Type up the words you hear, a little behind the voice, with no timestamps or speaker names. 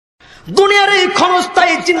দুনিয়ার এই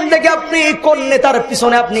ক্ষণস্থায়ী জিন্দেগি আপনি কোন নেতার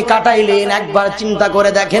পিছনে আপনি কাটাইলেন, একবার চিন্তা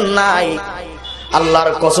করে দেখেন নাই?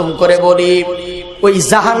 আল্লাহর কসম করে বলি, ওই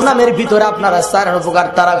জাহান্নামের ভিতরে আপনারা সারার উপকার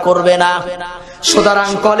তারা করবে না। সুতরাং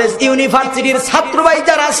কলেজ ইউনিভার্সিটির ছাত্র ভাই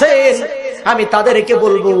যারা আছেন, আমি তাদেরকে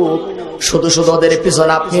বলবো, শুধু শুধু ওদের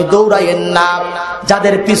পিছনে আপনি দৌড়াইয়েন না।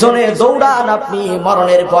 যাদের পিছনে দৌড়ান আপনি,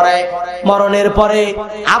 মরণের পরে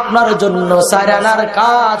আপনার জন্য সারানার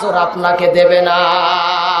কাজ ওরা আপনাকে দেবে না।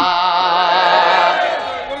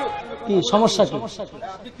 কি সমস্যা? কি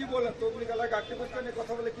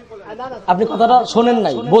আপনি কথাটা শোনেন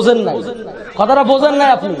নাই, বোঝেন নাই, কথাটা বোঝেন নাই,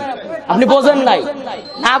 আপনি বোঝেন নাই,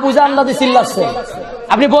 না বুঝে আন্দাজে চিল্লাচ্ছেন।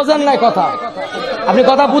 আপনি বোঝেন নাই কথা, আপনি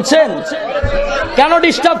কথা বুঝছেন? কেন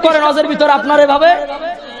ডিস্টার্ব করেন ওদের ভিতরে আপনার এভাবে?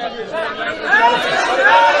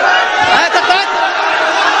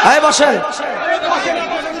 বসেন,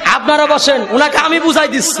 আপনারা বসেন, উনাকে আমি বুঝাই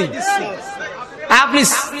দিচ্ছি। আপনি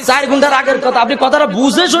 4 ঘন্টার আগের কথা, আপনি কথাটা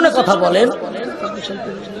বুঝে শুনে কথা বলেন।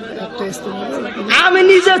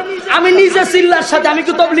 আমি নিজে চিল্লার সাথে আমি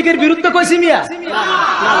কি তাবলীগের বিরুদ্ধে কইছি মিয়া?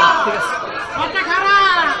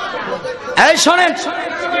 এই শোনেন,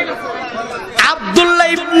 আব্দুল্লাহ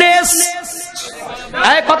ইবনে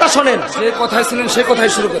কথা শোনেন, যে কথাই ছিলেন সে কথাই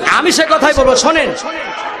শুরু করেন। আমি সে কথাই বলবো, শোনেন।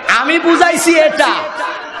 আমি বুঝাইছি এটা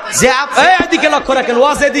যে এদিকে লক্ষ্য রাখেন,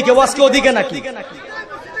 ওয়াজ এদিকে, ওয়াজ কি ওদিকে নাকি?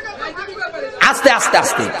 আস্তে আস্তে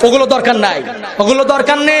আস্তে, ওগুলো দরকার নাই, ওগুলো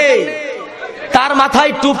দরকার নেই। তার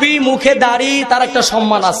মাথায় টুপি, মুখে দাড়ি, তার একটা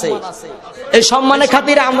সম্মান আছে। এই সম্মানের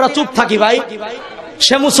খাতিরে আমরা চুপ থাকি ভাই।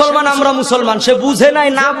 সে মুসলমান, আমরা মুসলমান। সে বুঝে নাই,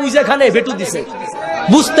 না বুঝে এখানে ভেটু দিছে,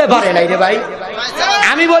 বুঝতে পারে নাই রে ভাই।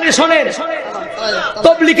 আমি বলি শোনেন,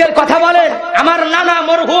 তাবলীগের কথা বলেন। আমার নানা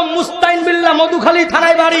মরহুম মুস্তাইন বিল্লাহ মধুখালী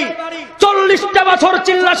থানায় বাড়ি, 40টা বছর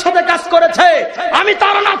চিল্লার সাথে কাজ করেছে। আমি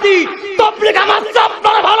তার নাতি। তাবলীগ আমার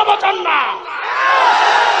আপনারা ভালোবাসেন না,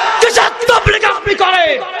 কিসের তাবলীগ আপনি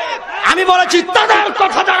করেন? আমি বলেছি তাদের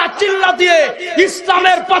কথা যারা চিল্লা দিয়ে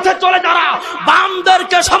ইসলামের পথে চলে, যারা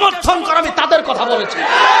বামদেরকে সমর্থন করে, আমি তাদের কথা বলেছি।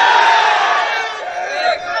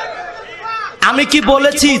 আমি কি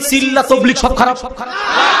বলেছি চিল্লা তাবলীগ সব খারাপ?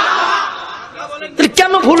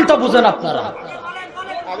 কেন ভুলটা বুঝেন আপনারা?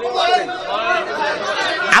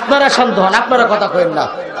 আপনারা শান্ত হন, আপনারা কথা কইেন না।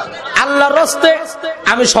 আল্লাহর রাস্তে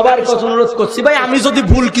আমি সবার কাছে অনুরোধ করছি, ভাই আমি যদি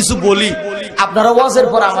ভুল কিছু বলি, আপনারা ওয়াজের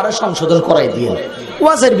পর আমারে সংশোধন করাই দিন।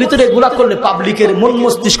 ওয়াজের ভিতরে এগুলা করলে পাবলিকের মন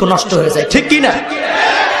মস্তিষ্ক নষ্ট হয়ে যায়, ঠিক কি না?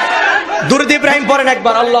 দুরূদ ইব্রাহিম পড়েন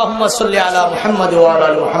একবার। আল্লাহুম্মা সাল্লি আলা মুহাম্মাদ ওয়া আলা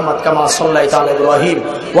আলি মুহাম্মাদ কামা সাল্লাইতা আলা ইব্রাহিম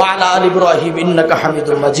ওয়া আলা আলি ইব্রাহিম ইন্নাকা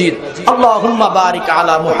হামিদুম মাজিদ। আল্লাহুম্মা বারিক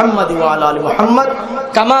আলা মুহাম্মাদ ওয়া আলা আলি মুহাম্মাদ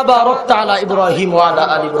কামা বারাকতা আলা ইব্রাহিম ওয়া আলা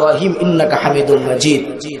আলি ইব্রাহিম ইন্নাকা হামিদুম মাজিদ।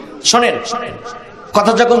 শুনেন,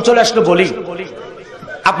 কথা যখন চলে আসলো বলি,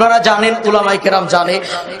 আপনারা জানেন, উলামায়ে কেরাম জানে,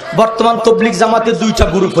 বর্তমান তাবলীগ জামাতে 2টা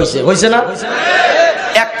গ্রুপ হয়েছে না?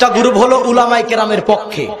 একটা গ্রুপ হলো উলামায়ে কেরামের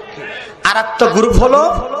পক্ষে, আর একটা গ্রুপ হলো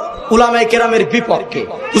উলামায়ে কেরামের বিপক্ষে।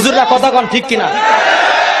 হুজুররা কথা কন, ঠিক কিনা?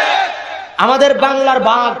 আমাদের বাংলার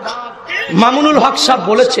বাঘ মামুনুল হক সাহেব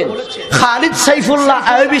বলেছেন, খালিদ সাইফুল্লাহ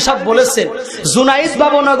আইয়ুবী সাহেব বলেছেন, জুনাইদ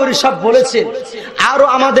বাবনগরী সাহেব বলেছেন, আরো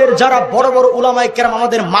আমাদের যারা বড় বড় উলামায়ে কেরাম,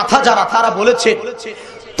 আমাদের মাথা যারা, তারা বলেছেন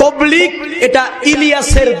তাবলীগ এটা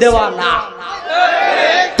ইলিয়াসের দেওয়া না।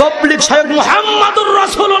 তাবলীগ স্বয়ং মুহাম্মদুর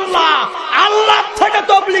রাসূলুল্লাহ আল্লাহ থেকে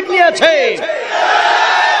তাবলীগ নিয়েছে।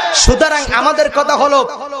 সুতরাং আমাদের কথা হলো,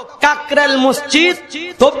 কাকরাইল মসজিদ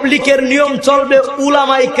তাবলীগের নিয়ম চলবে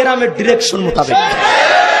উলামায়ে কেরামের ডিরেকশন মোতাবেক।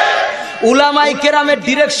 উলামায়ে কেরামের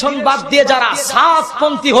ডিরেকশন বাদ দিয়ে যারা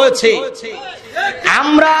সাফপন্থী হয়েছে,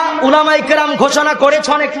 আমরা উলামায়ে কেরাম ঘোষণা করেছি,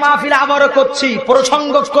 অনেক মাহফিল আবারও করছি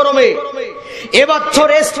প্রসঙ্গক্রমে, এবছর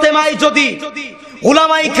ইজতেমায় যদি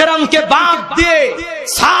উলামায়ে কেরামকে বাদ দিয়ে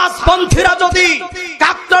সাফপন্থীরা যদি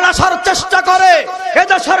কাকরাইল আসার চেষ্টা করে,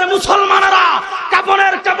 এদেশের মুসলমানেরা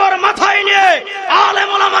কাপড়ের কাপড় মাথায় নিয়ে আলেম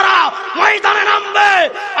ওলামারা ময়দানে নামবে।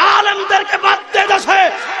 আলেমদেরকে বাদ দিয়ে দেশে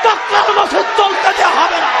কাকরাইল মসজিদ চলতে দেওয়া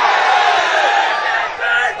হবে না।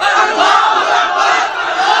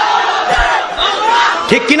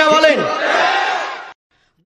 ঠিক কিনা বলেন?